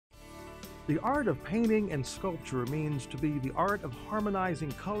The art of painting and sculpture means to be the art of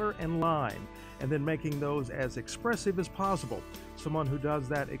harmonizing color and line, and then making those as expressive as possible. Someone who does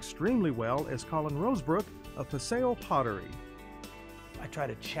that extremely well is Colin Rosebrook of Paseo Pottery. I try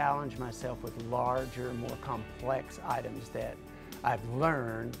to challenge myself with larger, more complex items that I've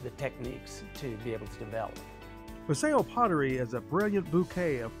learned the techniques to be able to develop. Paseo Pottery is a brilliant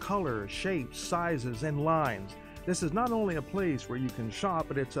bouquet of colors, shapes, sizes, and lines. This is not only a place where you can shop,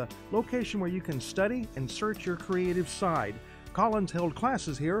 but it's a location where you can study and search your creative side. Colin's held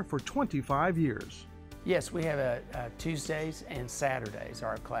classes here for 25 years. Yes, we have Tuesdays and Saturdays are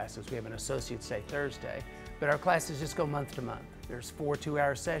our classes. We have an Associate's Day Thursday, but our classes just go month to month. There's 4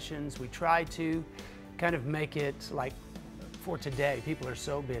 2-hour sessions. We try to kind of make it like for today. People are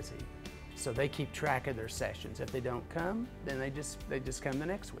so busy, so they keep track of their sessions. If they don't come, then they just come the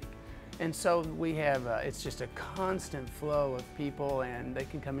next week. And so we have, it's just a constant flow of people, and they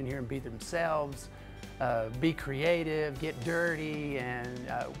can come in here and be themselves, be creative, get dirty, and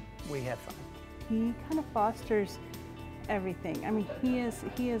we have fun. He kind of fosters everything. I mean, he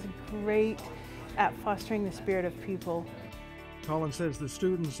is great at fostering the spirit of people. Colin says the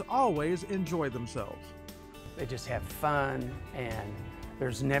students always enjoy themselves. They just have fun, and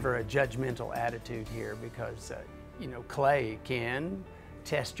there's never a judgmental attitude here because, you know, clay can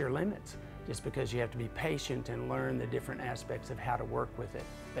test your limits just because you have to be patient and learn the different aspects of how to work with it.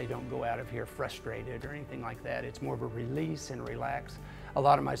 They don't go out of here frustrated or anything like that. It's more of a release and relax. A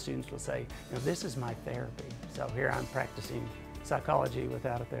lot of my students will say, you know, this is my therapy. So here I'm practicing psychology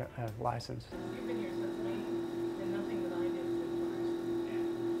without a license. You've been here since May, and nothing that I did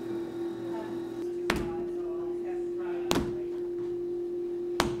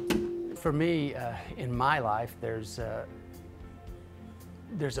so far. For me, in my life, there's a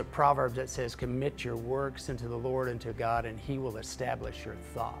proverb that says, commit your works unto the Lord and to God, and He will establish your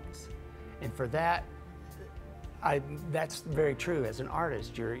thoughts. And for that, that's very true. As an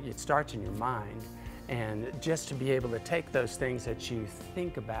artist, it starts in your mind, and just to be able to take those things that you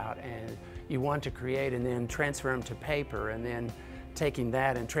think about and you want to create and then transfer them to paper, and then taking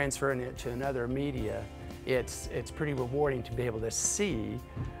that and transferring it to another media, it's pretty rewarding to be able to see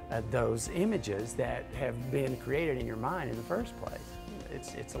those images that have been created in your mind in the first place.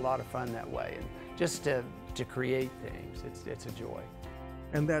 It's a lot of fun that way, and just to create things, it's a joy.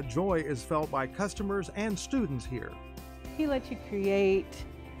 And that joy is felt by customers and students here. He lets you create.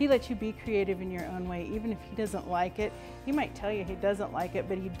 He lets you be creative in your own way, even if he doesn't like it. He might tell you he doesn't like it,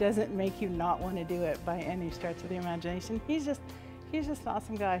 but he doesn't make you not want to do it by any stretch of the imagination. He's just an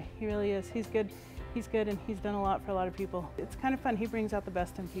awesome guy. He really is. He's good. He's good, and he's done a lot for a lot of people. It's kind of fun. He brings out the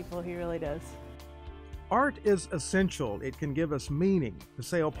best in people. He really does. Art is essential. It can give us meaning.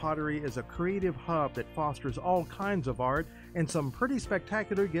 Paseo Pottery is a creative hub that fosters all kinds of art and some pretty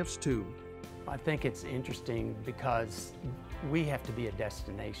spectacular gifts too. I think it's interesting because we have to be a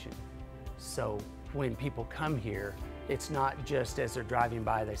destination. So when people come here, it's not just as they're driving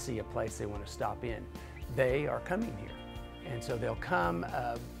by, they see a place they want to stop in. They are coming here. And so they'll come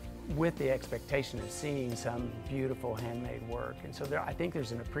with the expectation of seeing some beautiful handmade work. And so I think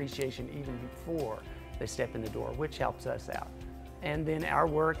there's an appreciation even before they step in the door, which helps us out. And then our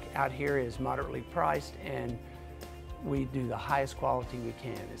work out here is moderately priced, and we do the highest quality we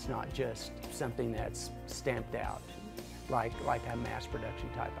can. It's not just something that's stamped out like a mass production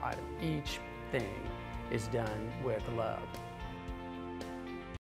type item. Each thing is done with love.